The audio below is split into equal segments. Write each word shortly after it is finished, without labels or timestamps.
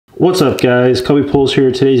What's up guys, CubbiePulls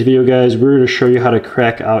here. Today's video guys, we're going to show you how to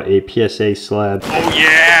crack out a PSA slab. Oh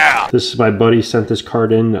yeah! This is my buddy sent this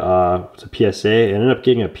card in to PSA. I ended up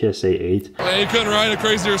getting a PSA 8. Man, you couldn't write a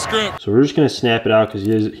crazier script. So we're just going to snap it out because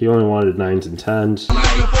he only wanted 9s and 10s.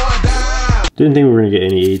 Didn't think we were going to get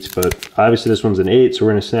any 8s, but obviously this one's an 8, so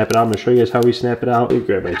we're going to snap it out. I'm going to show you guys how we snap it out. Let me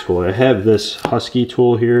grab my tool. I have this Husky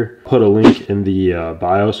tool here. Put a link in the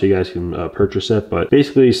bio so you guys can purchase it, but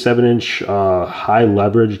basically 7-inch high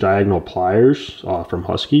leverage diagonal pliers from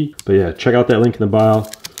Husky. But yeah, check out that link in the bio.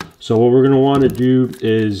 So what we're going to want to do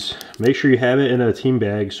is make sure you have it in a team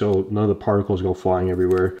bag so none of the particles go flying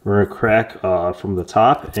everywhere. We're going to crack from the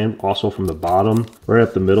top and also from the bottom, right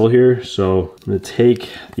up the middle here. So I'm going to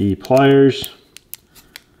take the pliers,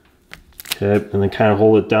 okay, and then kind of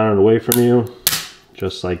hold it down and away from you,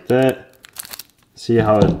 just like that. See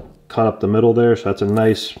how it cut up the middle there? So that's a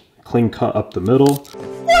nice clean cut up the middle.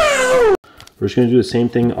 We're just going to do the same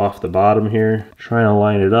thing off the bottom here, trying to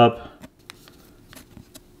line it up.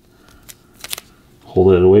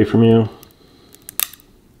 Hold it away from you.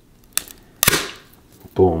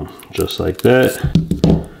 Boom, just like that.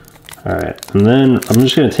 All right, and then I'm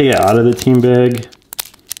just gonna take it out of the team bag.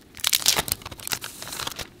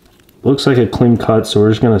 Looks like a clean cut, so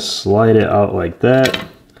we're just gonna slide it out like that.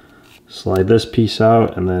 Slide this piece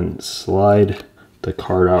out and then slide the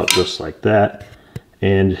card out just like that.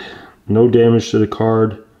 And no damage to the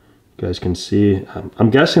card. You guys can see,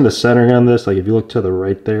 I'm guessing the centering on this, like if you look to the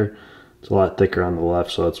right there, it's a lot thicker on the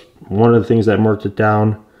left, so that's one of the things that marked it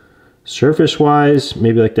down. Surface wise,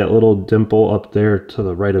 maybe like that little dimple up there to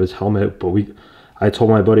the right of his helmet, but I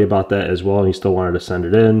told my buddy about that as well and he still wanted to send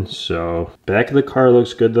it in. So back of the car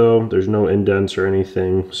looks good though. There's no indents or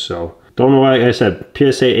anything, so don't know why. Like I said,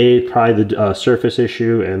 PSA 8, probably the surface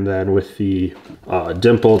issue, and then with the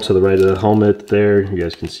dimple to the right of the helmet there, you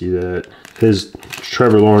guys can see that.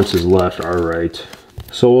 Trevor Lawrence's left, our right.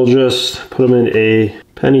 So we'll just put them in a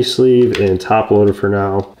penny sleeve and top loader for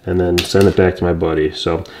now, and then send it back to my buddy.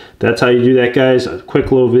 So that's how you do that, guys. A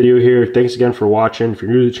quick little video here. Thanks again for watching. If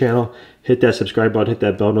you're new to the channel, hit that subscribe button, hit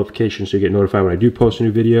that bell notification so you get notified when I do post a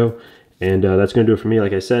new video. And that's gonna do it for me.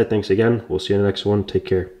 Like I said, thanks again. We'll see you in the next one. Take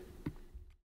care.